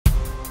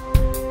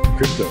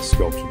Kryptos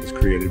sculpture was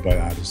created by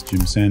artist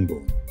Jim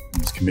Sanborn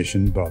and was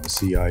commissioned by the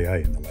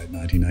CIA in the late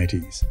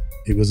 1980s.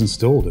 It was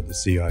installed at the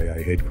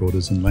CIA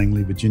headquarters in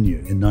Langley, Virginia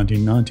in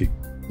 1990.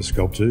 The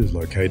sculpture is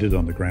located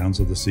on the grounds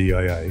of the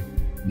CIA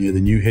near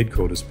the new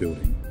headquarters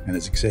building and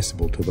is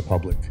accessible to the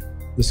public.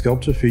 The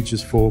sculpture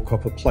features 4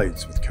 copper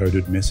plates with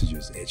coded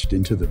messages etched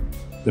into them.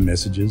 The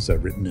messages are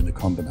written in a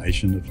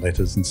combination of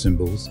letters and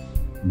symbols,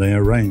 and they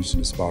are arranged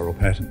in a spiral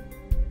pattern.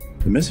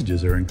 The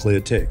messages are in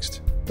clear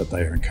text, but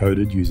they are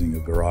encoded using a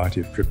variety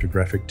of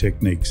cryptographic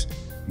techniques,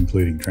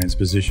 including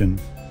transposition,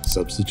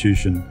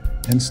 substitution,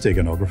 and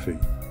steganography.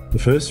 The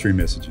first 3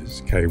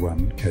 messages,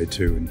 K1,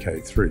 K2, and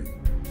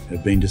K3,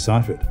 have been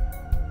deciphered,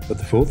 but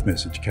the 4th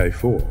message,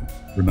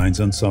 K4, remains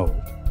unsolved.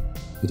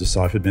 The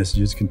deciphered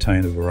messages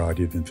contain a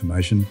variety of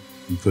information,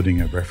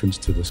 including a reference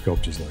to the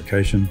sculpture's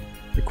location,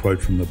 a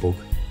quote from the book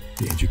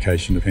The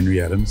Education of Henry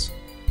Adams,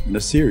 and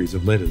a series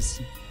of letters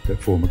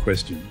that form a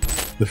question.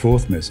 The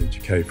 4th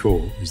message,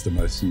 K4, is the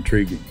most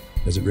intriguing,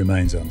 as it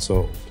remains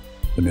unsolved.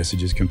 The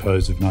message is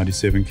composed of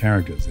 97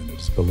 characters, and it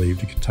is believed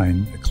to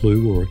contain a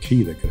clue or a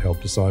key that could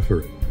help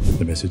decipher it.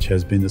 The message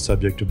has been the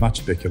subject of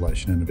much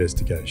speculation and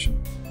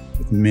investigation,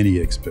 with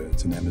many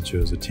experts and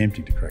amateurs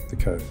attempting to crack the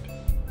code.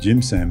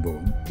 Jim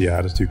Sanborn, the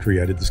artist who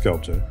created the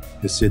sculpture,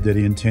 has said that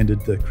he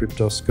intended the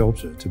Kryptos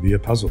sculpture to be a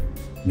puzzle,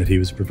 and that he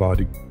was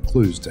provided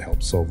clues to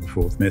help solve the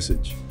 4th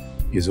message.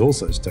 He has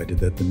also stated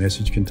that the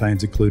message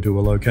contains a clue to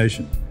a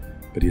location,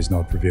 but he has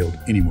not revealed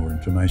any more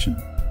information.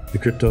 The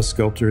Kryptos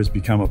sculpture has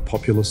become a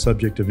popular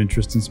subject of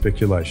interest and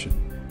speculation,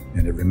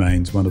 and it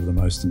remains one of the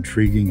most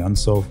intriguing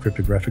unsolved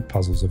cryptographic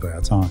puzzles of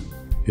our time.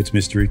 Its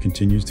mystery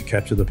continues to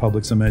capture the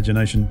public's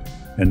imagination,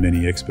 and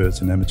many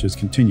experts and amateurs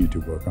continue to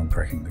work on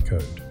cracking the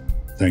code.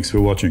 Thanks for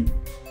watching.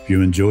 If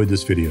you enjoyed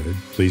this video,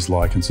 please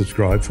like and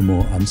subscribe for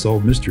more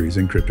unsolved mysteries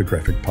and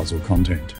cryptographic puzzle content.